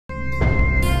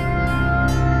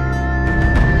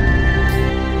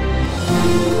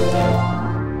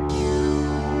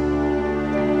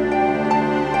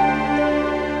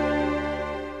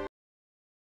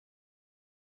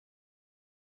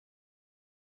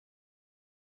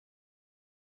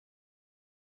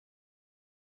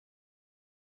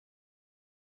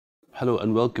Hello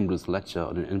and welcome to this lecture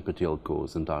on an NPTEL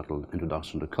course entitled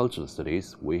Introduction to Cultural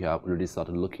Studies. We have already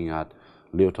started looking at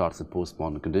Lyotard's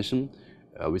postmodern condition.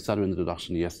 We started with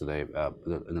introduction yesterday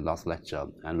in the last lecture,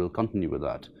 and we'll continue with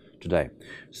that today.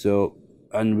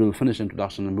 And we'll finish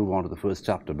introduction and move on to the first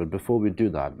chapter. But before we do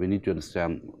that, we need to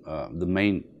understand the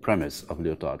main premise of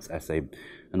Lyotard's essay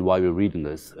and why we're reading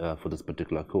this for this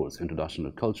particular course, Introduction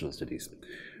to Cultural Studies.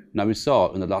 Now, we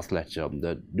saw in the last lecture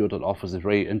that Lyotard offers a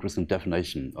very interesting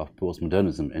definition of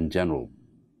postmodernism in general.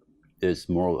 It's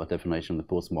more a definition of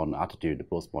the postmodern attitude, the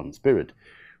postmodern spirit,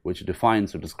 which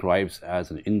defines or describes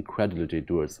as an incredulity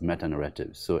towards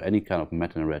meta-narratives. So any kind of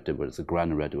meta-narrative, whether it's a grand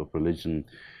narrative of religion,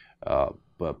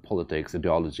 politics,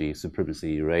 ideology,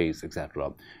 supremacy, race,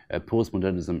 etc.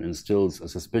 Postmodernism instills a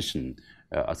suspicion,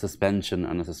 a suspension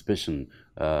and a suspicion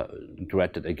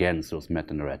directed against those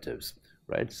meta-narratives.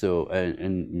 Right. So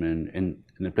in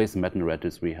the place of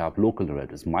meta-narratives, we have local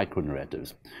narratives,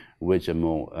 micro-narratives, which are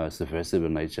more subversive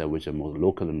in nature, which are more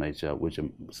local in nature, which are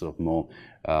sort of more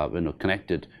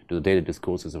connected to the daily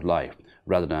discourses of life,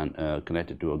 rather than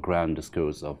connected to a grand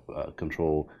discourse of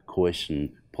control,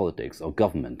 coercion, politics, or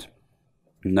government.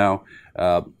 Now,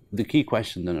 the key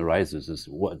question then arises is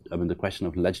the question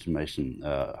of legitimation.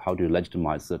 How do you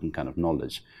legitimize certain kind of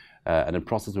knowledge? And the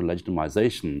process of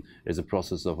legitimization is a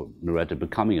process of a narrative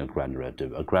becoming a grand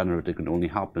narrative. A grand narrative can only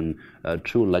happen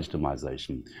through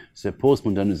legitimization. So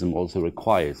postmodernism also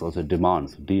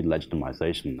demands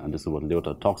de-legitimization, and this is what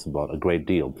Lyotard talks about a great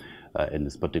deal in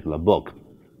this particular book.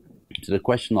 So the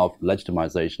question of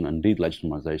legitimization and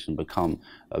de-legitimization become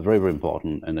very, very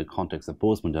important in the context of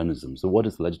postmodernism. So what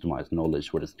is legitimized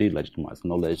knowledge? What is de-legitimized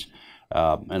knowledge?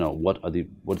 What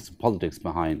is the politics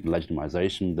behind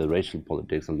legitimization, the racial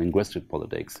politics, the linguistic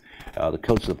politics, the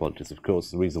cultural politics, of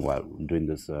course, the reason why I'm doing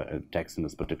this text in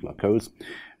this particular course.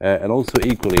 And also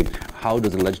equally, how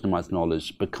does the legitimized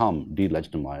knowledge become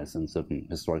de-legitimized in certain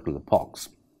historical epochs?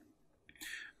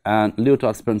 And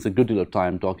Lyotard spends a good deal of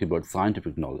time talking about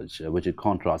scientific knowledge, which it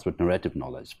contrasts with narrative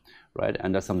knowledge, right?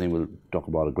 And that's something we'll talk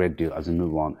about a great deal as we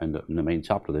move on in the main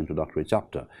chapter, the introductory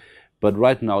chapter. But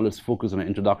right now, let's focus on an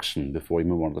introduction before we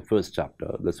move on to the first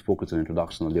chapter. Let's focus on an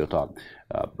introduction that Lyotard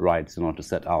writes in order to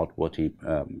set out what he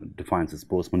defines as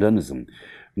postmodernism.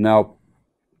 Now,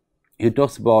 he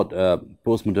talks about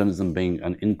postmodernism being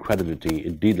an incredulity.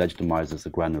 It de-legitimizes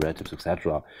the grand narratives,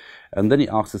 etc. And then he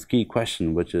asks this key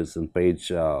question, which is in page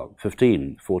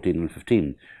 14 and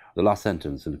 15, the last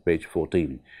sentence in page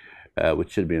 14,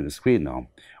 which should be on the screen now.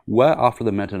 Where after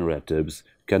the meta-narratives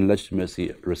can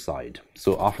legitimacy reside?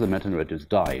 So after the meta-narratives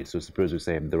die, so suppose we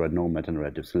say there are no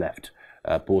meta-narratives left,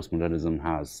 postmodernism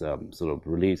has sort of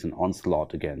released an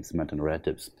onslaught against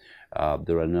meta-narratives.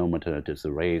 There are no meta-narratives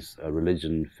of race,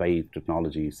 religion, faith,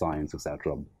 technology, science,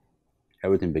 etc.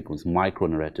 Everything becomes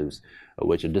micro-narratives,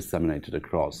 which are disseminated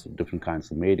across different kinds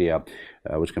of media,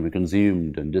 which can be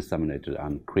consumed and disseminated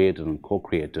and created and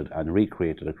co-created and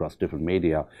recreated across different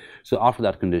media. So after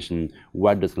that condition,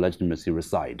 where does legitimacy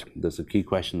reside? That's a key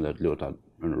question that Lyotard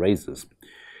raises.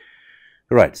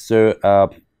 Right, so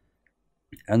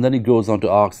and then he goes on to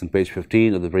ask in page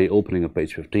 15, at the very opening of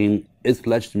page 15, is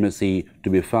legitimacy to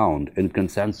be found in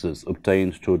consensus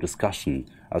obtained through discussion,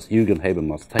 as Jürgen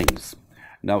Habermas thinks?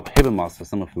 Now, Habermas, as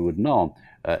some of you would know,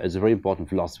 is a very important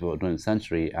philosopher of the 20th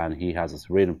century, and he has this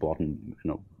very important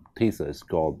thesis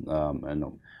called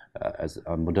as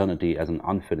modernity as an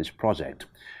unfinished project.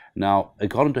 Now,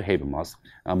 according to Habermas,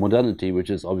 modernity, which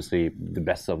is obviously the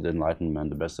best of the Enlightenment,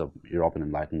 the best of European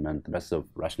Enlightenment, the best of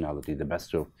rationality, the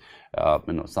best of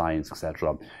science,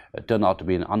 etc., turned out to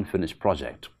be an unfinished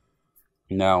project.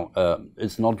 Now,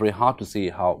 it's not very hard to see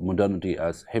how modernity,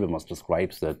 as Habermas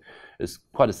describes it, is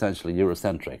quite essentially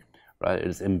Eurocentric. Right? It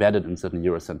is embedded in certain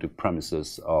Eurocentric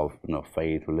premises of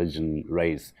faith, religion,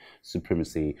 race,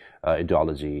 supremacy,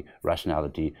 ideology,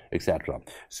 rationality, etc.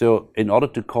 So in order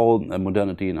to call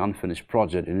modernity an unfinished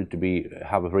project, you need to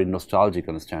have a very nostalgic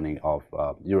understanding of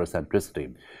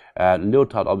Eurocentricity.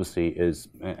 Lyotard obviously is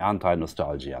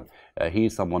anti-nostalgia.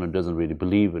 He's someone who doesn't really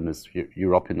believe in this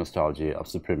European nostalgia of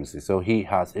supremacy. So he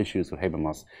has issues with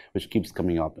Habermas, which keeps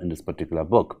coming up in this particular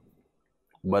book.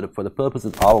 But for the purpose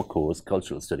of our course,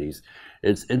 Cultural Studies,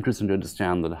 it's interesting to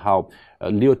understand that how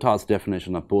Lyotard's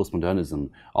definition of postmodernism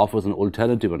offers an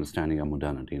alternative understanding of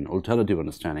modernity, an alternative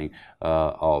understanding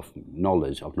of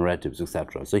knowledge, of narratives,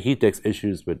 etc. So he takes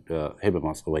issues with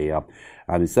Habermas over here,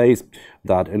 and he says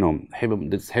that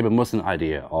this Habermasian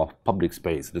idea of public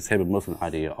space, this Habermasian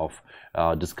idea of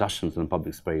discussions in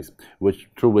public space,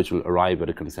 through which will arrive at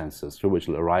a consensus, through which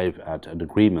will arrive at an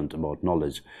agreement about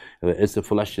knowledge, is a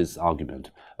fallacious argument.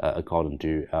 According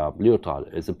to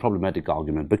Lyotard, it's a problematic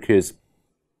argument because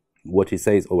what he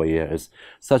says over here is,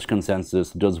 such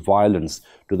consensus does violence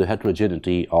to the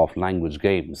heterogeneity of language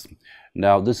games.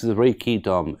 Now, this is a very key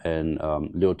term in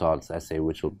Lyotard's essay,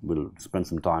 which we'll spend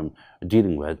some time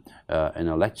dealing with in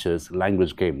our lectures,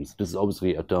 language games. This is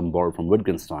obviously a term borrowed from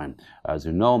Wittgenstein. As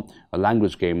you know,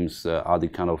 language games are the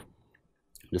kind of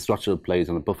the structural plays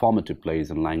and the performative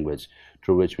plays in language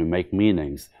through which we make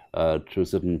meanings through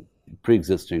certain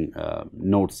pre-existing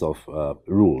notes of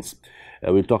rules.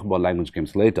 We'll talk about language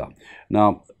games later.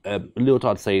 Now,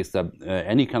 Lyotard says that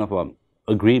any kind of a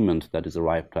agreement that is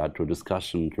arrived at through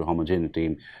discussion, through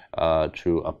homogeneity,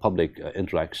 through a public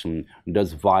interaction,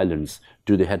 does violence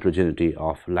to the heterogeneity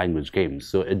of language games.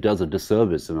 So it does a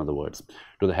disservice, in other words,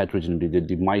 to the heterogeneity,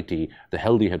 the mighty, the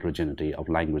healthy heterogeneity of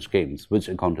language games, which,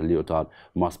 according to Lyotard,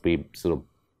 must be sort of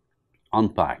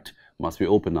unpacked, must be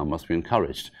opened up, must be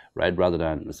encouraged, right, rather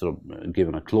than sort of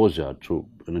given a closure through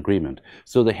an agreement.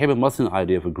 So the Habermasian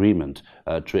idea of agreement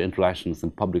through interactions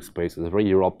in public space is a very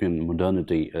European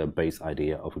modernity-based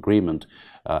idea of agreement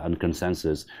and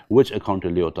consensus, which,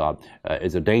 according to Lyotard,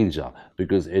 is a danger,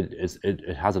 because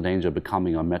it has a danger of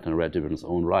becoming a meta-narrative in its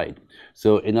own right.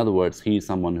 So, in other words, he's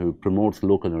someone who promotes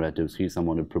local narratives, he's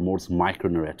someone who promotes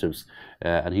micro-narratives,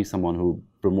 and he's someone who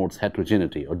promotes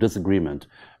heterogeneity or disagreement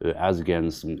as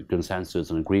against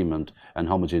consensus and agreement and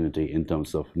homogeneity in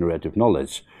terms of narrative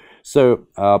knowledge. So,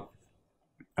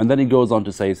 and then he goes on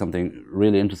to say something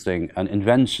really interesting: an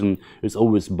invention is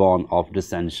always born of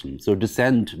dissension. So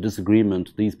dissent,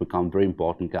 disagreement, these become very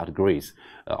important categories,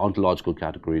 ontological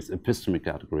categories, epistemic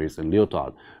categories, and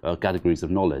Lyotard categories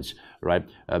of knowledge, right?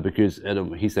 Because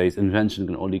he says invention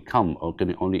can only come or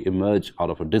can only emerge out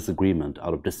of a disagreement,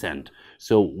 out of dissent.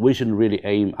 So we shouldn't really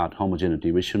aim at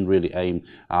homogeneity. We shouldn't really aim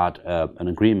at an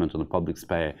agreement in a public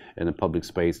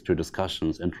space through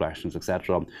discussions, interactions,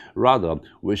 etc. Rather,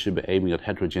 we should be aiming at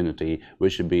heterogeneity. We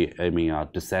should be aiming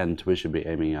at dissent. We should be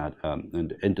aiming at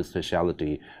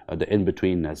interstitiality, the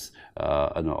in-betweenness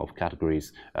of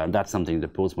categories. That's something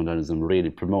that postmodernism really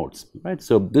promotes, right?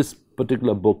 So this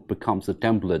particular book becomes a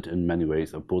template in many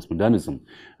ways of postmodernism,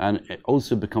 and it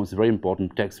also becomes a very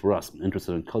important text for us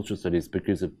interested in cultural studies,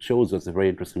 because it shows us a very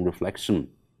interesting reflection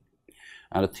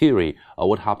and a theory of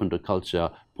what happened to culture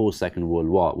post-Second World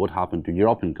War, what happened to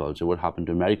European culture, what happened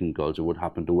to American culture, what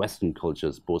happened to Western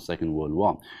cultures post-Second World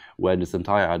War, where this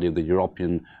entire idea of the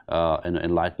European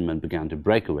Enlightenment began to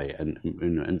break away, and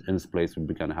in this place we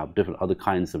began to have different other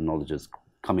kinds of knowledges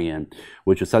coming in,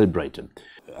 which are celebrated.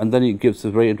 And then he gives a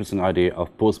very interesting idea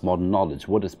of postmodern knowledge.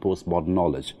 What is postmodern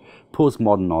knowledge?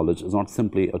 Postmodern knowledge is not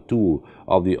simply a tool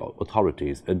of the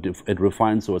authorities. It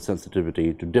refines our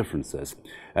sensitivity to differences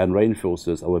and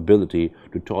reinforces our ability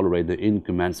to tolerate the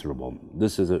incommensurable.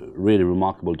 This is a really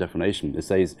remarkable definition. It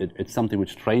says it's something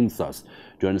which trains us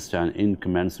to understand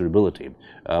incommensurability.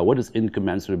 What is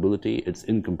incommensurability? It's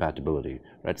incompatibility,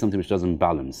 right? Something which doesn't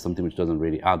balance, something which doesn't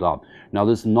really add up. Now,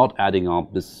 this not adding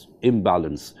up, this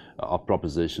imbalance of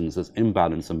propositions, this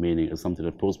imbalance of meaning, is something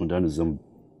that postmodernism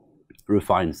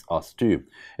refines us to.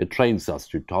 It trains us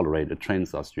to tolerate, it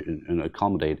trains us to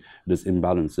accommodate these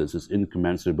imbalances, these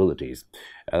incommensurabilities.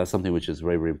 That's something which is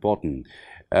very, very important.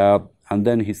 And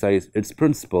then he says, its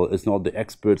principle is not the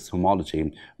expert's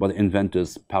homology, but the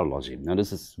inventor's paralogy. Now,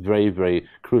 this is very, very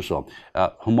crucial.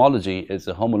 Homology is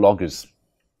a homologous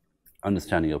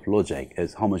understanding of logic,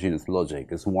 is homogeneous logic,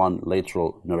 is one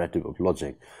lateral narrative of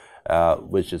logic,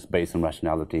 which is based on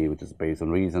rationality, which is based on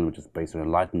reason, which is based on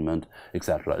enlightenment,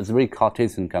 etc. It's a very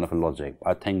Cartesian kind of a logic.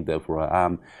 I think, therefore I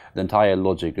am. The entire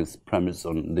logic is premised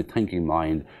on the thinking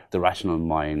mind, the rational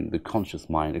mind, the conscious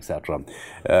mind, etc.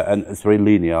 And it's very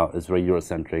linear, it's very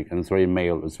Eurocentric, and it's very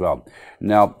male as well.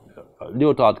 Now,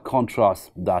 Lyotard contrasts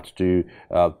that to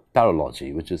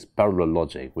paralogy, which is parallel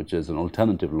logic, which is an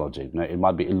alternative logic. Now, it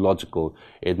might be illogical,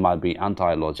 it might be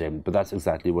anti-logic, but that's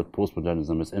exactly what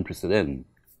postmodernism is interested in.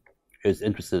 It's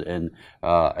interested in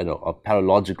a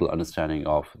paralogical understanding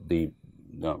of the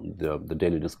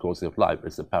daily discourse of life.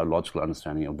 It's a paralogical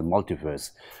understanding of the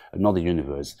multiverse, not the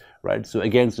universe, right? So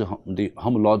against the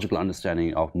homological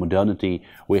understanding of modernity,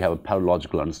 we have a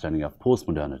paralogical understanding of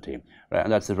postmodernity, right?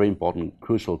 And that's a very important,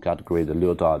 crucial category that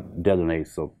Lyotard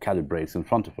delineates or calibrates in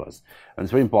front of us. And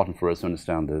it's very important for us to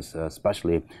understand this,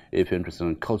 especially if you're interested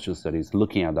in cultural studies,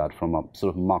 looking at that from a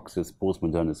sort of Marxist,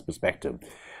 postmodernist perspective.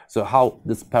 So how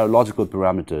these paralogical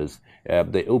parameters,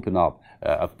 they open up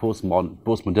a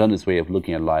postmodernist way of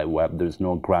looking at life, where there's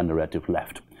no grand narrative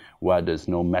left, where there's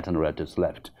no meta-narratives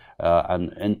left.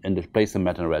 And in the place of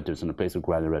meta-narratives, in the place of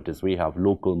grand narratives, we have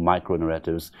local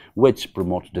micro-narratives which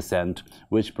promote dissent,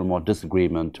 which promote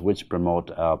disagreement, which promote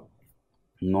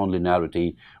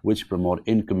non-linearity, which promote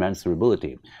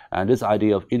incommensurability. And this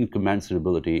idea of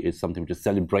incommensurability is something which is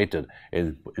celebrated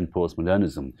in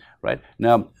postmodernism, right?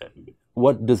 Now,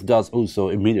 what this does also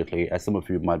immediately, as some of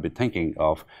you might be thinking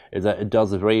of, is that it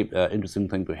does a very interesting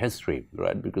thing to history,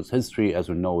 right? Because history, as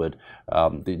we know it,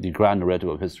 the grand narrative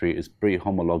of history is pretty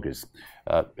homologous.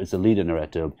 It's a leader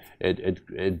narrative.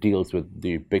 It deals with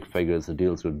the big figures. It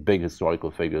deals with big historical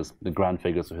figures. The grand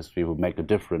figures of history will make a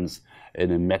difference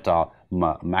in a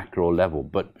macro level.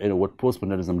 But what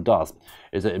postmodernism does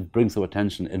is that it brings our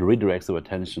attention, it redirects our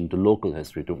attention to local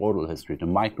history, to oral history, to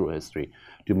micro history,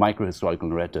 to micro historical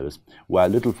narratives, where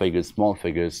little figures, small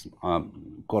figures,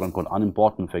 quote unquote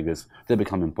unimportant figures, they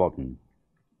become important.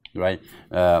 Right,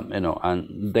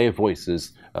 and their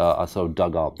voices are so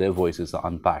dug up, their voices are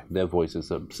unpacked, their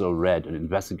voices are so read and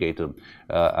investigated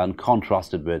and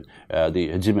contrasted with the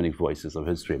hegemonic voices of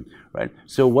history, right?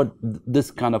 So what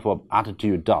this kind of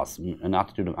attitude does, an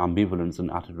attitude of ambivalence, an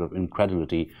attitude of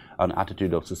incredulity, an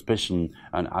attitude of suspicion,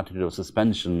 an attitude of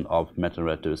suspension of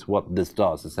meta-narratives, what this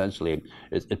does essentially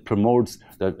is it promotes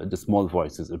the small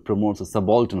voices, it promotes the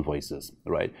subaltern voices,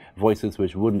 right? Voices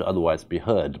which wouldn't otherwise be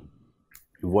heard,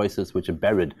 voices which are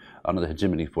buried under the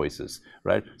hegemonic voices,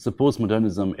 right? So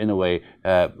postmodernism, in a way,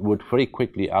 would very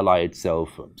quickly ally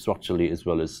itself structurally as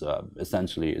well as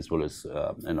essentially, as well as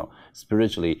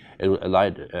spiritually. It would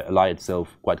ally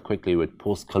itself quite quickly with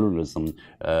post-colonialism,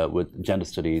 with gender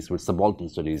studies, with subaltern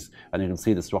studies, and you can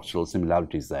see the structural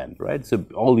similarities then, right? So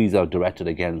all these are directed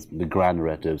against the grand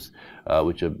narratives,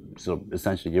 which are sort of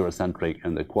essentially Eurocentric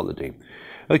in their quality.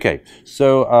 Okay,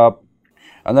 so.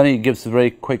 And then he gives a very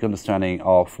quick understanding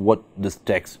of what this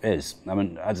text is. I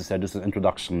mean, as I said, this is an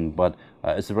introduction, but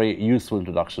it's a very useful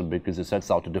introduction because it sets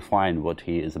out to define what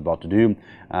he is about to do,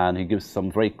 and he gives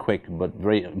some very quick but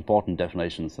very important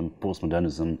definitions on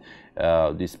postmodernism,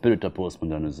 the spirit of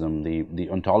postmodernism, the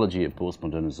ontology of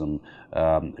postmodernism,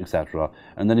 etc.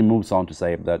 And then he moves on to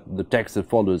say that the text that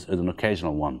follows is an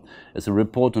occasional one. It's a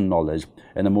report on knowledge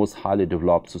in the most highly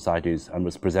developed societies and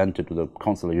was presented to the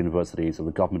consular universities of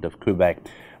the government of Quebec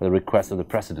at the request of the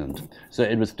president. So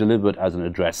it was delivered as an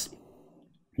address.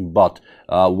 But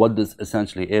what this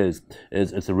essentially is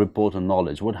it's a report on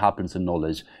knowledge. What happens to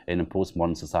knowledge in a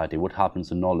postmodern society? What happens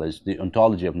to knowledge? The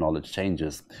ontology of knowledge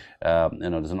changes.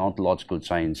 There's an ontological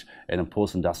change in a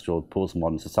post-industrial,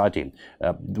 postmodern society.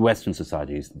 Western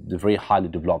societies, the very highly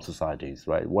developed societies,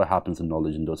 right? What happens to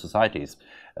knowledge in those societies?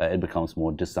 It becomes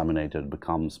more disseminated, it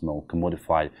becomes more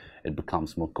commodified, it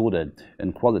becomes more coded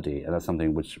in quality, and that's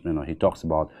something which he talks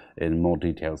about in more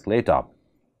details later.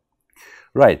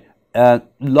 Right. And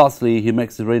lastly, he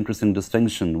makes a very interesting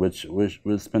distinction, which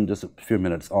we'll spend just a few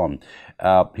minutes on.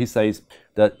 He says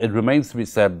that it remains to be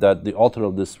said that the author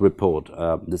of this report,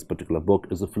 this particular book,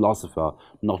 is a philosopher,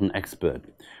 not an expert.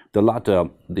 The latter,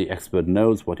 the expert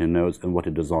knows what he knows and what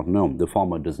he does not know. The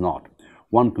former does not.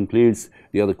 One concludes,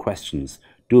 the other questions.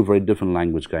 Two very different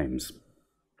language games.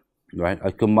 Right?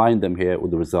 I combine them here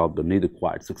with the result that neither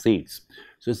quite succeeds.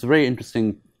 So it's a very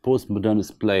interesting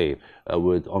postmodernist play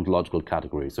with ontological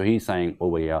categories. So he's saying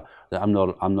over here that I'm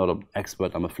not an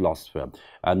expert, I'm a philosopher.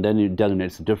 And then he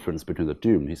delineates the difference between the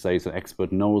two. He says an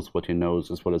expert knows what he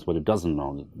knows as well as what he doesn't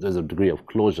know. There's a degree of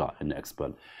closure in the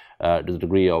expert. There's a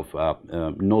degree of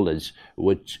knowledge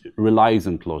which relies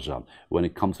on closure when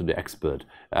it comes to the expert.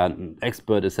 And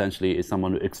expert essentially is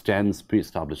someone who extends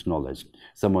pre-established knowledge,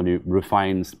 someone who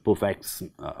refines, perfects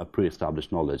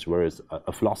pre-established knowledge, whereas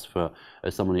a philosopher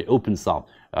is someone who opens up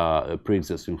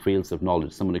pre-existing fields of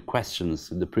knowledge, someone who questions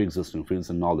the pre-existing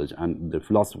fields of knowledge. And the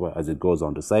philosopher, as it goes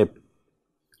on to say,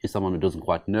 is someone who doesn't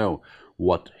quite know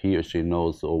what he or she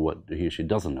knows or what he or she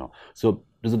doesn't know. So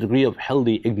there's a degree of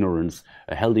healthy ignorance,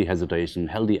 a healthy hesitation,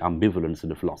 healthy ambivalence in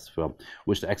the philosopher,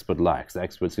 which the expert lacks. The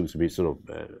expert seems to be sort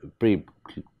of pretty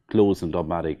close and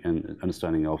dogmatic in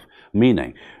understanding of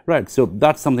meaning. Right, so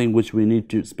that's something which we need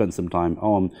to spend some time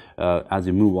on as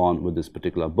we move on with this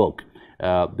particular book.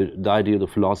 The idea of the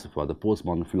philosopher, the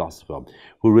postmodern philosopher,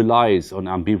 who relies on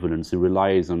ambivalence, who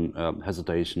relies on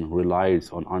hesitation, who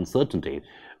relies on uncertainty,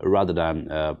 rather than,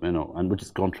 and which is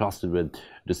contrasted with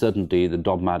the certainty, the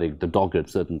dogmatic, the dogged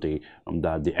certainty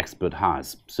that the expert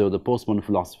has. So the postmodern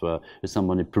philosopher is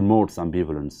someone who promotes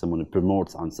ambivalence, someone who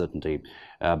promotes uncertainty,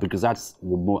 because that's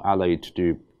more allied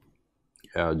to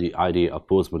the idea of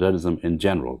postmodernism in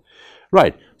general.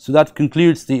 Right, so that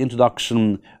concludes the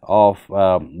introduction of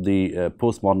the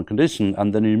postmodern condition,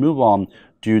 and then we move on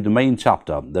to the main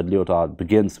chapter that Lyotard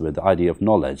begins with, the idea of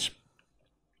knowledge.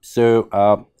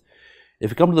 So if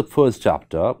you come to the first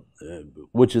chapter,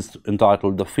 which is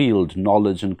entitled The Field,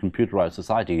 Knowledge in Computerized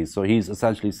Societies. So he's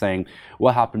essentially saying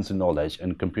what happens to knowledge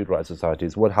in computerized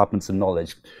societies, what happens to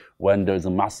knowledge when there's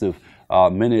a massive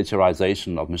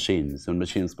miniaturization of machines, and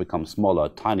machines become smaller,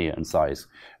 tinier in size.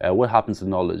 What happens to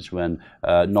knowledge when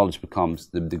knowledge becomes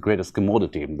the greatest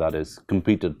commodity that is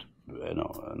competed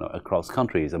across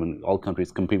countries. I mean, all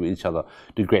countries compete with each other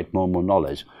to create more and more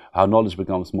knowledge. How knowledge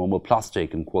becomes more and more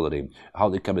plastic in quality, how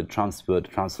they can be transferred,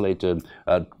 translated,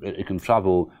 it can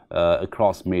travel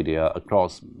across media,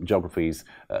 across geographies,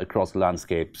 across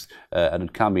landscapes, and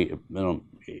it can be,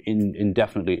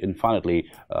 indefinitely,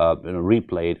 infinitely,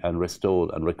 replayed and restored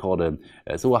and recorded.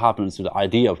 So what happens to the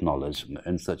idea of knowledge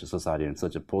in such a society, in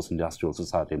such a post-industrial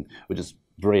society, which is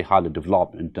very highly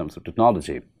developed in terms of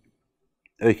technology?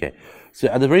 Okay, so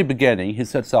at the very beginning, he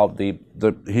sets out he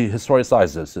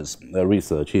historicizes his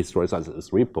research, he historicizes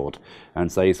his report,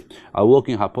 and says, our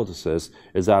working hypothesis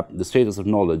is that the status of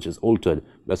knowledge is altered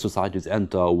as societies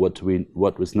enter what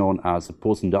was known as a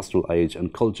post-industrial age,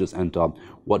 and cultures enter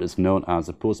what is known as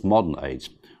a postmodern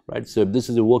age. Right, so this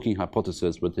is a working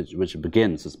hypothesis with which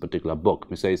begins this particular book.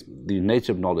 He says the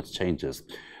nature of knowledge changes.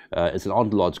 It's an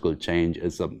ontological change,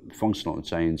 it's a functional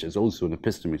change, it's also an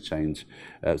epistemic change.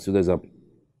 So there's a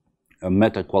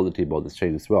meta quality about this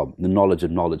change as well. The knowledge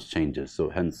of knowledge changes, so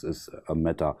hence is a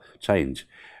meta change.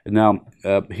 Now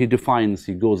he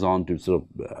goes on to sort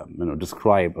of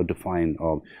describe or define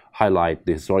or highlight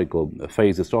the historical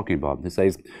phase he's talking about. He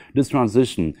says this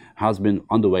transition has been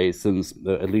underway since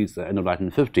at least the end of the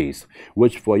 1950s,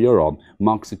 which for Europe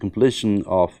marks the completion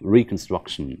of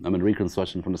reconstruction. I mean,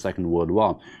 reconstruction from the Second World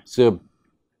War. So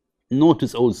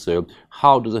notice also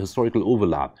how there's a historical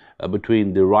overlap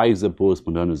between the rise of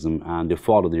postmodernism and the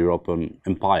fall of the European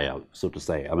empire, so to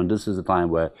say. I mean, this is a time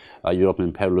where European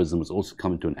imperialism was also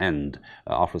coming to an end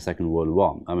after the Second World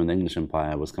War. I mean, the English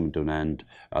Empire was coming to an end,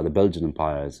 the Belgian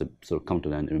Empire has sort of come to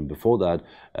an end even before that.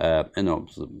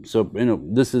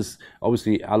 This is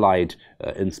obviously allied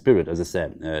in spirit, as I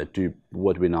said, to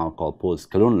what we now call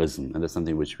post-colonialism, and that's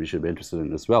something which we should be interested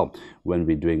in as well when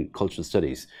we're doing cultural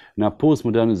studies. Now,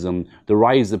 postmodernism, the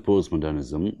rise of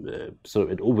postmodernism, so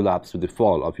it overlaps with the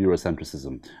fall of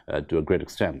Eurocentrism to a great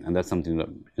extent, and that's something that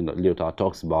Lyotard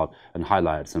talks about and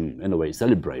highlights and in a way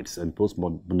celebrates. And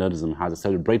postmodernism has a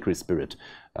celebratory spirit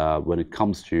when it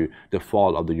comes to the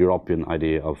fall of the European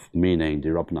idea of meaning, the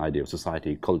European idea of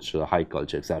society, culture, high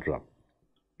culture, etc.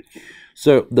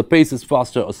 So the pace is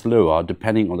faster or slower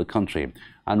depending on the country,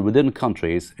 and within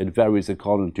countries it varies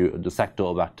according to the sector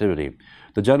of activity.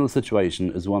 The general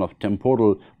situation is one of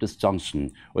temporal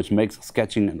disjunction, which makes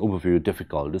sketching an overview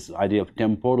difficult. This idea of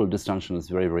temporal disjunction is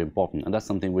very, very important, and that's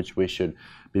something which we should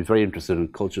be very interested in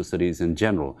cultural studies in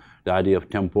general. The idea of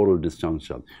temporal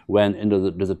disjunction. When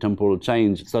there's a temporal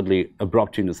change, suddenly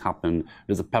abrupt changes happen,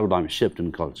 there's a paradigm shift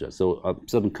in culture. So a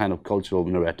certain kind of cultural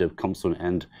narrative comes to an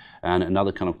end, and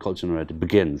another kind of cultural narrative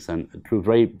begins, and through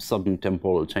very sudden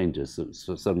temporal changes,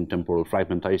 so sudden temporal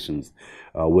fragmentations,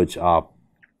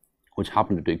 which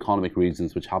happen due to economic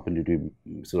reasons, which happen due to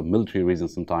sort of military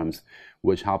reasons sometimes,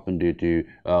 which happen due to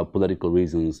political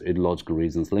reasons, ideological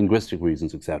reasons, linguistic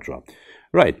reasons, etc.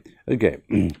 Right, okay.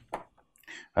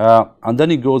 And then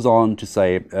he goes on to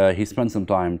say, he spends some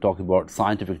time talking about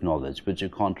scientific knowledge, which he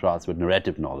contrasts with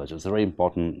narrative knowledge. It's a very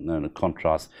important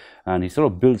contrast, and he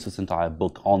sort of builds this entire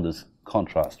book on this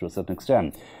contrast to a certain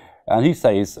extent. And he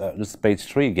says, this is page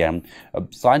 3 again,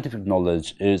 scientific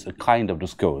knowledge is a kind of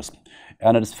discourse.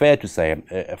 And it is fair to say,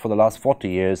 for the last 40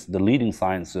 years, the leading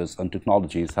sciences and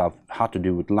technologies have had to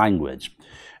do with language,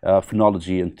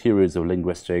 phonology and theories of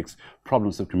linguistics,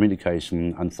 problems of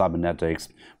communication and cybernetics,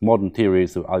 modern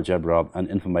theories of algebra and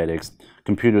informatics,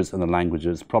 computers and the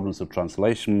languages, problems of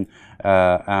translation,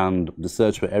 and the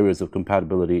search for areas of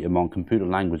compatibility among computer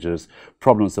languages,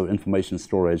 problems of information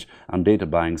storage and data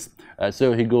banks.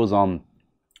 So he goes on.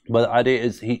 But the idea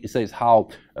is, he says how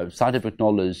scientific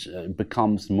knowledge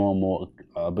becomes more and more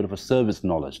a bit of a service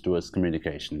knowledge towards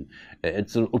communication.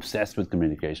 It's obsessed with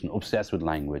communication, obsessed with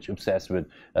language, obsessed with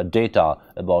data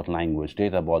about language,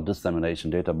 data about dissemination,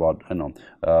 data about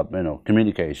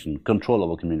communication, control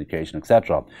over communication,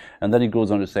 etc. And then he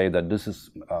goes on to say that this is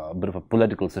a bit of a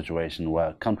political situation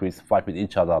where countries fight with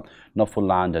each other, not for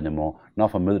land anymore,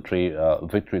 not for military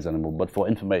victories anymore, but for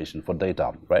information, for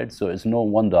data, right? So it's no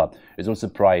wonder, it's no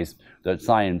surprise that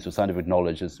science or scientific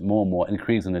knowledge is more and more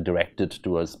increasingly directed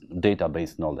towards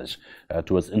data-based knowledge,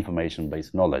 towards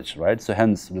information-based knowledge, right? So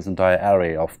hence this entire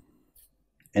array of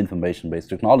information-based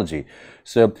technology.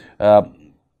 So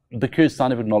because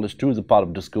scientific knowledge too is a part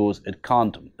of discourse, it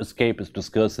can't escape its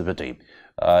discursivity.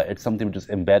 It's something which is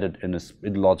embedded in its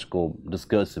ideological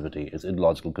discursivity, its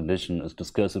ideological condition, its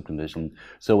discursive condition.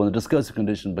 So when the discursive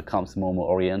condition becomes more and more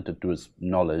oriented to its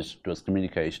knowledge, to its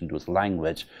communication, to its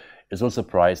language, it's no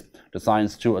surprise the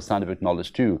science too, or scientific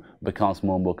knowledge too, becomes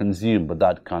more and more consumed by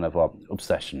that kind of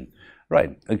obsession.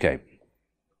 Right, okay.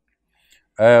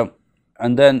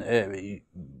 And then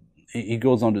he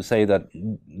goes on to say that,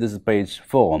 this is page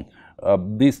 4,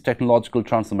 these technological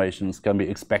transformations can be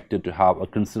expected to have a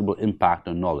considerable impact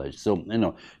on knowledge. So,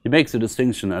 he makes a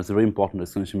distinction, as a very important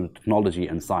distinction, between technology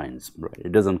and science. Right?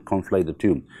 It doesn't conflate the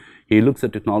two. He looks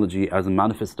at technology as a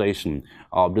manifestation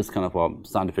of this kind of a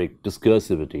scientific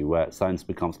discursivity, where science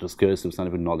becomes discursive,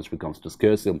 scientific knowledge becomes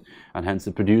discursive, and hence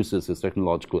it produces its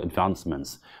technological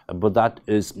advancements. But that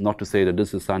is not to say that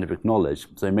this is scientific knowledge.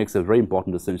 So he makes a very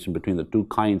important distinction between the two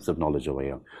kinds of knowledge over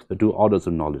here, the two orders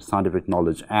of knowledge, scientific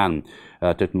knowledge and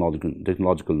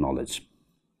technological knowledge.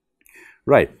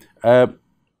 Right.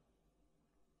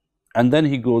 And then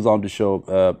he goes on to show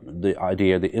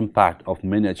the impact of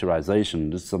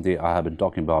miniaturization. This is something I have been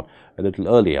talking about a little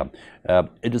earlier.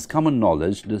 It is common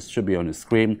knowledge, this should be on the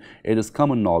screen, it is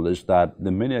common knowledge that the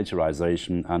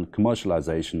miniaturization and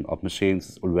commercialization of machines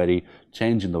is already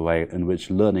changing the way in which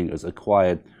learning is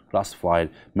acquired, classified,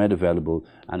 made available,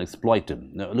 and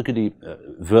exploited. Now look at the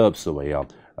verbs over here.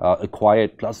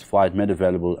 Acquired, classified, made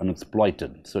available, and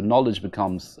exploited. So knowledge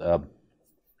becomes a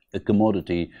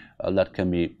commodity that can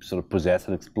be sort of possessed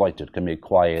and exploited, can be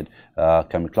acquired,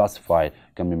 can be classified,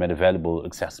 can be made available,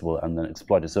 accessible, and then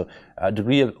exploited. So a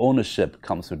degree of ownership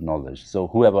comes with knowledge. So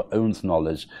whoever owns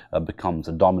knowledge becomes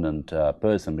a dominant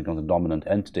person, becomes a dominant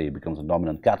entity, becomes a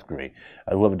dominant category.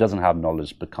 Whoever doesn't have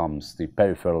knowledge becomes the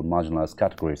peripheral, marginalized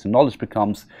category. So knowledge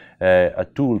becomes a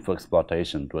tool for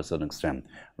exploitation to a certain extent,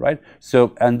 right?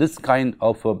 So, and this kind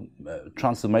of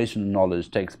transformation in knowledge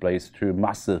takes place through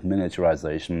massive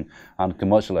miniaturization and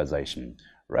commercialization,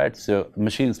 right? So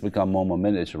machines become more and more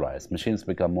miniaturized. Machines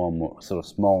become more and more sort of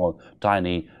small,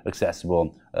 tiny,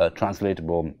 accessible,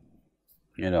 translatable,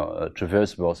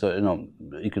 traversable. So,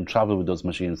 you can travel with those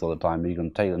machines all the time. You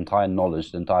can take entire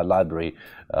knowledge, the entire library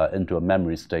into a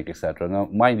memory stick, etc. Now,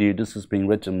 mind you, this is being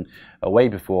written way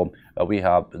before we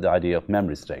have the idea of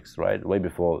memory sticks, right? Way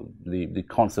before the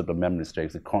concept of memory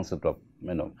sticks, the concept of,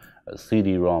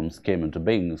 CD-ROMs came into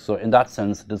being. So in that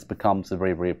sense, this becomes a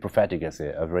very, very prophetic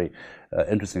essay, a very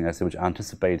interesting essay which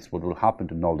anticipates what will happen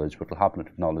to knowledge, what will happen to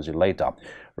technology later,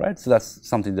 right? So that's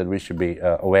something that we should be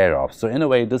aware of. So in a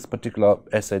way, this particular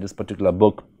essay, this particular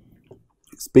book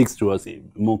speaks to us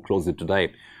more closely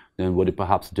today than what it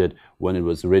perhaps did when it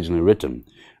was originally written.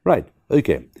 Right,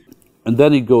 okay. And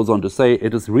then he goes on to say,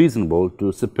 it is reasonable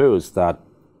to suppose that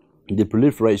the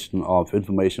proliferation of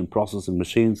information processing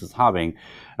machines is having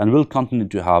and will continue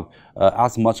to have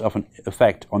as much of an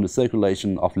effect on the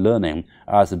circulation of learning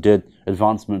as it did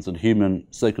advancements in human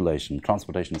circulation,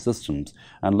 transportation systems,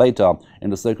 and later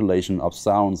in the circulation of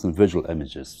sounds and visual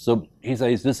images. So he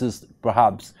says this is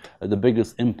perhaps the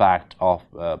biggest impact of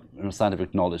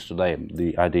scientific knowledge today,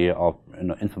 the idea of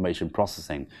information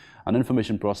processing. And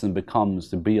information processing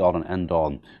becomes the be-all and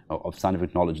end-all of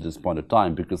scientific knowledge at this point of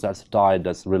time, because that's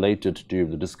that's related to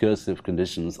the discursive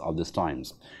conditions of these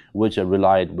times, which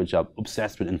are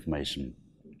obsessed with information,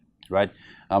 right?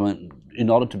 I mean,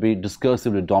 in order to be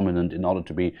discursively dominant, in order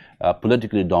to be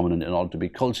politically dominant, in order to be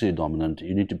culturally dominant,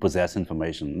 you need to possess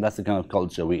information. And that's the kind of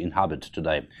culture we inhabit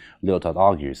today, Lyotard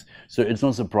argues. So it's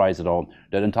no surprise at all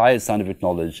that entire scientific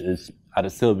knowledge is at the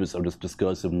service of this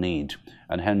discursive need,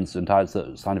 and hence entire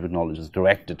scientific knowledge is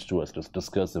directed towards this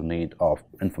discursive need of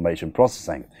information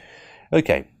processing.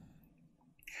 Okay,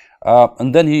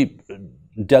 and then he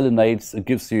delineates,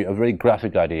 gives you a very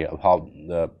graphic idea of how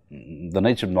the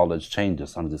nature of knowledge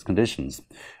changes under these conditions.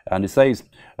 And he says,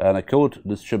 and I quote,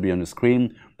 this should be on the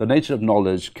screen, the nature of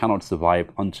knowledge cannot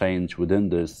survive unchanged within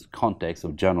this context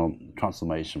of general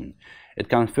transformation. It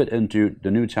can fit into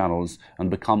the new channels and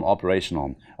become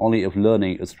operational only if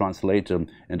learning is translated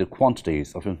into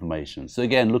quantities of information. So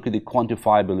again, look at the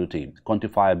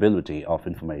quantifiability of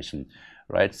information,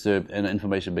 right? So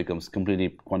information becomes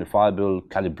completely quantifiable,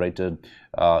 calibrated,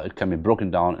 it can be broken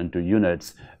down into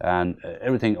units, and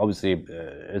everything obviously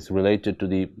is related to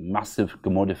the massive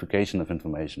commodification of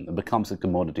information. It becomes a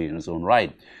commodity in its own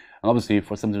right. And obviously,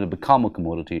 for something to become a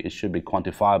commodity, it should be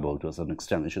quantifiable to a certain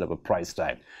extent. It should have a price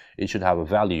tag. It should have a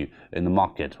value in the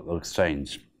market or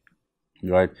exchange,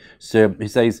 right? So he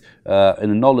says,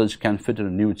 and knowledge can fit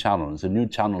into new channels. The new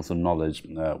channels of knowledge,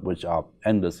 which are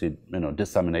endlessly,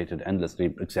 disseminated,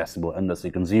 endlessly accessible,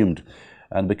 endlessly consumed.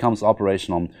 and becomes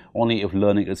operational only if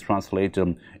learning is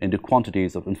translated into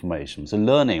quantities of information. So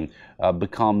learning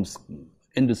becomes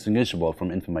indistinguishable from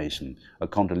information,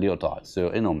 according to Lyotard. So,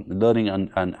 learning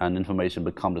and information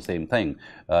become the same thing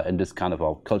in this kind of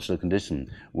a cultural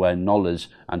condition where knowledge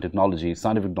and technology,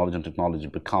 scientific knowledge and technology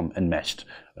become enmeshed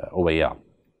over here.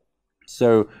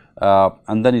 So,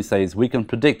 and then he says, we can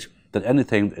predict that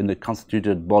anything in the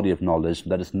constituted body of knowledge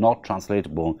that is not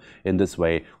translatable in this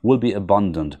way will be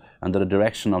abundant, and that the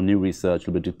direction of new research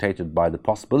will be dictated by the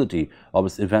possibility of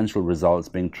its eventual results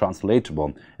being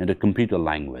translatable into computer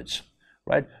language.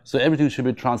 Right? So everything should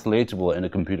be translatable in a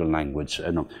computer language,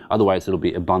 otherwise it will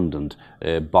be abundant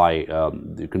by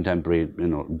the contemporary,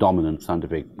 dominant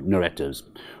scientific narratives.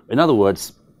 In other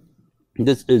words,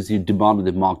 this is the demand of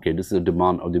the market. This is the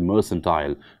demand of the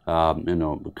mercantile,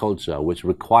 culture, which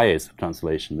requires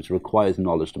translation, which requires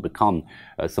knowledge to become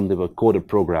something of a coded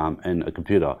program in a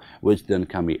computer, which then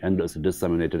can be endlessly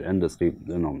disseminated, endlessly,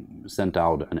 sent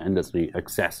out, and endlessly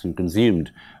accessed and consumed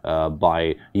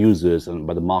by users and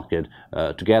by the market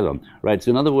together. Right.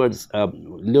 So, in other words,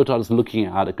 Lyotard is looking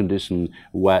at a condition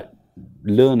where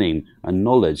learning and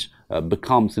knowledge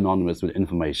become synonymous with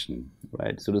information.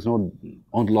 Right, so there's no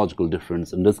ontological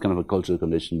difference in this kind of a cultural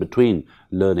condition between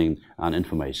learning and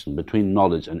information, between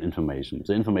knowledge and information.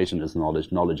 So information is knowledge,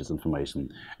 knowledge is information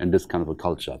in this kind of a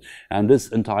culture. And this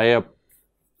entire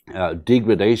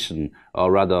degradation,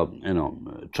 or rather,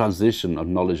 transition of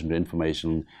knowledge into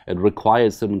information, it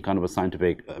requires certain kind of a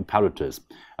scientific apparatus.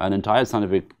 An entire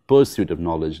scientific pursuit of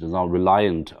knowledge is now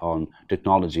reliant on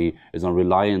technology, is now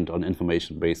reliant on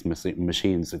information-based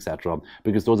machines, etc.,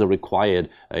 because those are required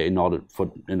in order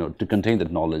for, to contain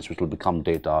that knowledge, which will become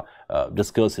data,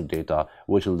 discursive data,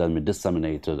 which will then be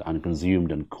disseminated and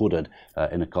consumed and coded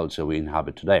in a culture we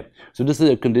inhabit today. So this is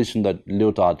a condition that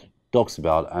Lyotard talks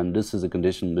about, and this is a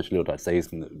condition which Lyotard says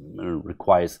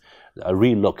requires a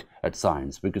re-look at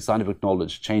science, because scientific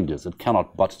knowledge changes. It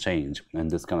cannot but change in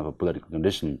this kind of a political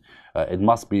condition. It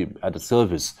must be at the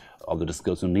service of the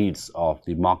discursive needs of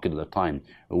the market at the time,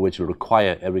 which will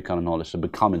require every kind of knowledge to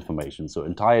become information. So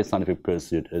entire scientific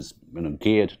pursuit is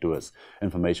geared towards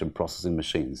information processing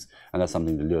machines, and that's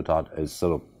something that Lyotard is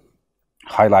sort of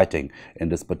highlighting in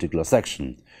this particular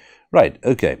section. Right,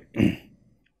 okay.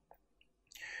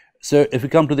 So if we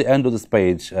come to the end of this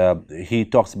page, he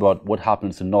talks about what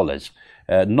happens to knowledge.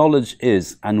 Knowledge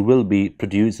is and will be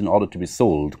produced in order to be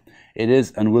sold. It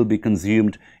is and will be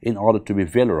consumed in order to be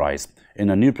valorized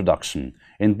in a new production.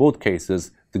 In both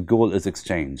cases, the goal is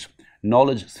exchange.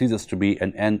 Knowledge ceases to be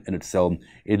an end in itself.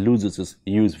 It loses its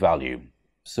use value.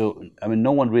 So,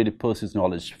 no one really pursues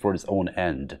knowledge for its own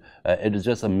end. It is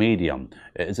just a medium.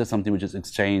 It's just something which is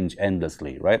exchanged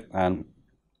endlessly, right? And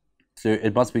so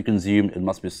it must be consumed, it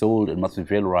must be sold, it must be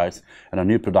valorized in a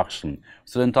new production.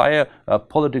 So the entire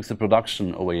politics of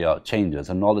production over here changes,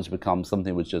 and knowledge becomes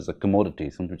something which is a commodity,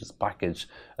 something which is packaged,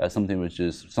 something which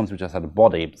has had a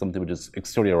body, something which is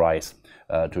exteriorized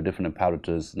to different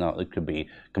apparatus. Now it could be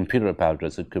computer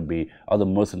apparatus, it could be other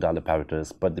mercantile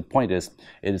apparatus, but the point is,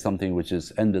 it is something which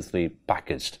is endlessly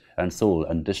packaged and sold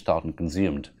and dished out and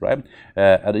consumed, right?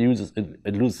 And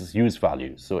it loses use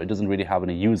value, so it doesn't really have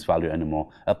any use value anymore,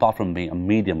 apart from being a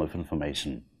medium of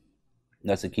information.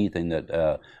 That's the key thing that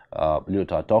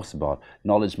Lyotard talks about.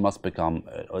 Knowledge must become,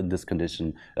 in this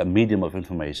condition, a medium of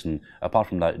information. Apart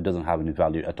from that, it doesn't have any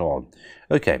value at all.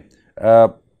 Okay.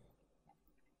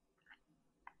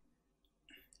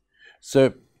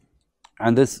 So,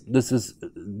 and this is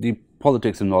the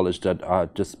politics of knowledge that I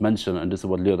just mentioned, and this is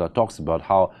what Lyotard talks about,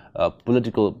 how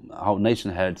how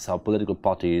nation heads, how political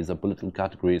parties, how political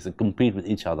categories compete with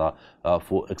each other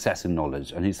for accessing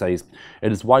knowledge. And he says,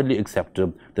 it is widely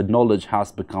accepted that knowledge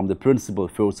has become the principal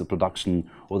force of production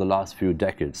over the last few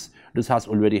decades. This has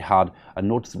already had a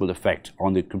noticeable effect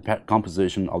on the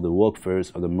composition of the workforce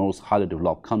of the most highly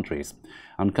developed countries,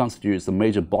 and constitutes a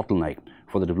major bottleneck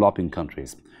for the developing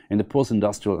countries. In the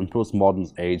post-industrial and post-modern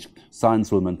age, science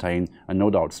will maintain and no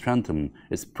doubt strengthen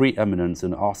its preeminence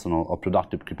in the arsenal of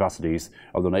productive capacities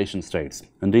of the nation-states.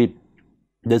 Indeed,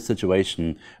 this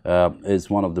situation is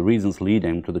one of the reasons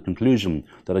leading to the conclusion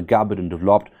that a gap between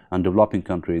developed and developing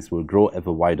countries will grow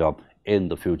ever wider in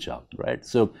the future. Right.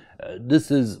 So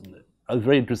this is a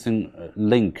very interesting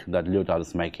link that Lyotard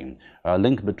is making, a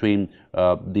link between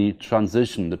the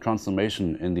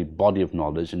transformation in the body of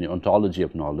knowledge, in the ontology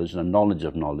of knowledge, and the knowledge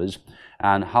of knowledge,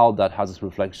 and how that has its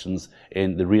reflections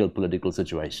in the real political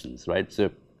situations, right? So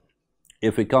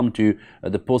If we come to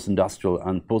the post-industrial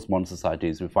and post-modern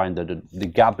societies, we find that the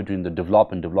gap between the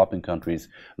developed and developing countries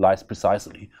lies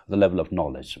precisely at the level of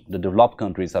knowledge. The developed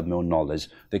countries have more knowledge;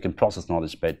 they can process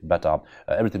knowledge better.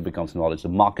 Everything becomes knowledge. The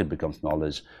market becomes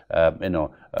knowledge.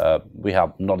 We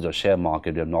have knowledge of share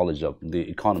market. We have knowledge of the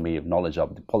economy. We have knowledge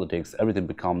of the politics. Everything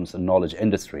becomes a knowledge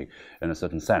industry in a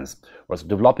certain sense. Whereas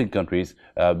developing countries,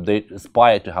 they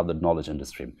aspire to have the knowledge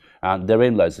industry, and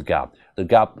therein lies the gap. The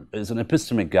gap is an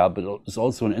epistemic gap, but it's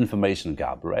also an information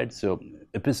gap, right? So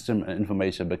episteme and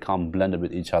information become blended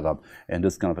with each other in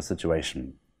this kind of a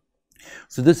situation.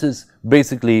 So this is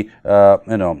basically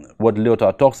what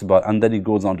Lyotard talks about, and then he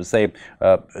goes on to say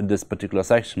in this particular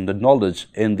section that knowledge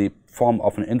in the form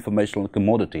of an informational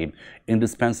commodity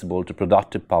indispensable to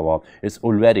productive power is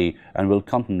already and will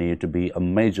continue to be a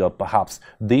major, perhaps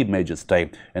the major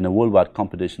stake in a worldwide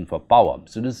competition for power.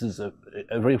 So this is a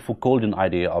very Foucauldian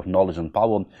idea of knowledge and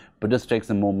power, but this takes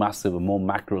a more massive, a more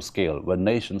macro scale where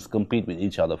nations compete with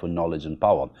each other for knowledge and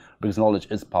power, because knowledge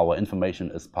is power,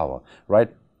 information is power, right?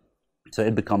 So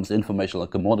it becomes informational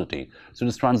commodity. So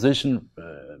this transition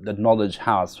that knowledge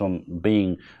has from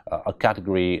being a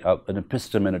category, an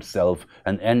episteme in itself,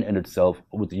 an end in itself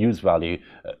with use value,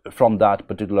 from that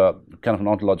particular kind of an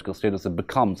ontological status, it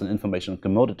becomes an informational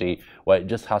commodity where it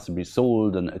just has to be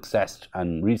sold and accessed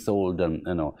and resold and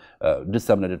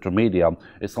disseminated through media,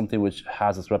 is something which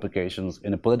has its replications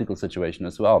in a political situation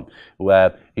as well,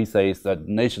 where he says that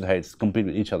nation states compete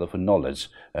with each other for knowledge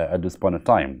at this point of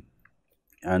time.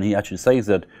 And he actually says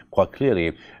that quite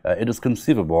clearly, it is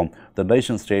conceivable that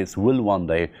nation states will one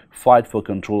day fight for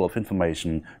control of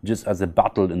information, just as they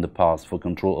battled in the past for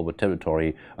control over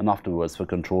territory and afterwards for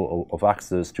control of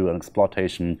access to an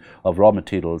exploitation of raw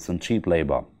materials and cheap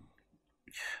labor.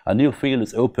 A new field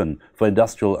is open for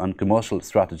industrial and commercial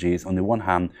strategies on the one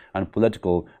hand and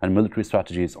political and military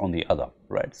strategies on the other,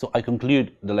 right? So I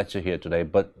conclude the lecture here today,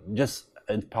 but just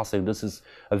in passing, this is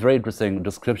a very interesting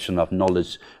description of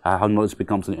knowledge, how knowledge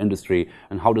becomes an industry,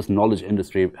 and how this knowledge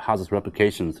industry has its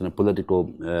replications in a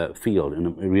political field, in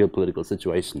a real political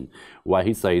situation, where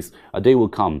he says a day will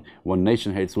come when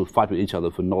nation states will fight with each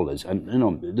other for knowledge.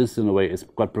 And this in a way is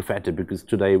quite prophetic, because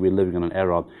today we're living in an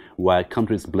era where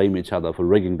countries blame each other for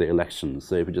rigging the elections.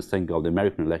 So if you just think of the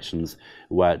American elections,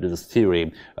 where there's this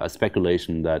theory,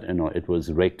 speculation that it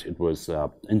was rigged, it was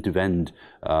intervened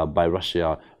by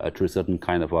Russia through a certain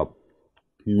kind of a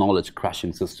knowledge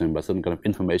crashing system, by some kind of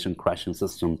information crashing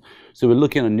system. So we're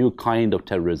looking at a new kind of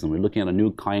terrorism. We're looking at a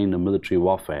new kind of military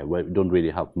warfare where we don't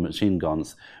really have machine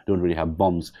guns, don't really have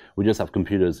bombs. We just have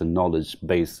computers and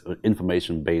knowledge-based,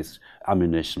 information-based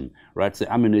ammunition, right? So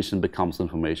ammunition becomes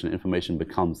information, information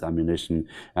becomes ammunition,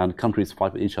 and countries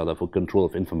fight with each other for control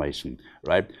of information,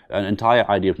 right? An entire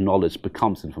idea of knowledge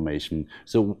becomes information.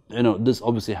 So, this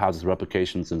obviously has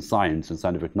replications in science and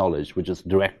scientific knowledge, which is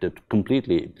directed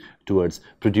completely towards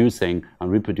producing and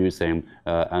reproducing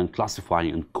and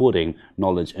classifying and coding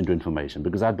knowledge into information,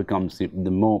 because that becomes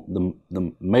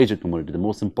the major commodity, the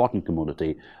most important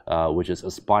commodity, which is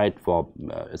aspired for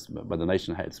by the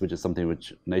nation heads, which is something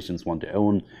which nations want to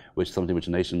own, which is something which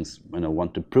nations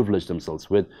want to privilege themselves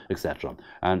with, etc.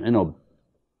 And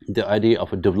the idea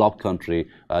of a developed country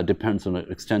depends on the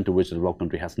extent to which the developed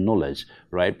country has knowledge,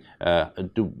 right?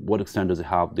 To what extent does it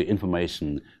have the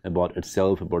information about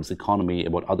itself, about its economy,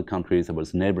 about other countries, about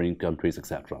its neighboring countries,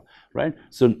 etc., right?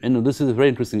 So, this is a very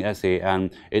interesting essay,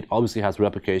 and it obviously has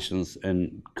replications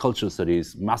in cultural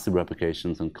studies, massive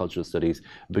replications in cultural studies,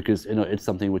 because, it's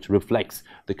something which reflects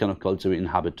the kind of culture we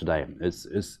inhabit today.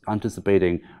 It's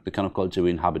anticipating the kind of culture we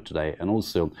inhabit today, and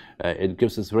also it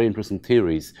gives us very interesting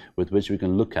theories with which we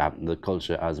can look at the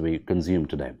culture as we consume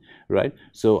today, right?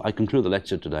 So I conclude the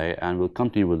lecture today, and we'll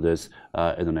continue with this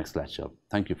in the next lecture.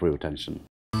 Thank you for your attention.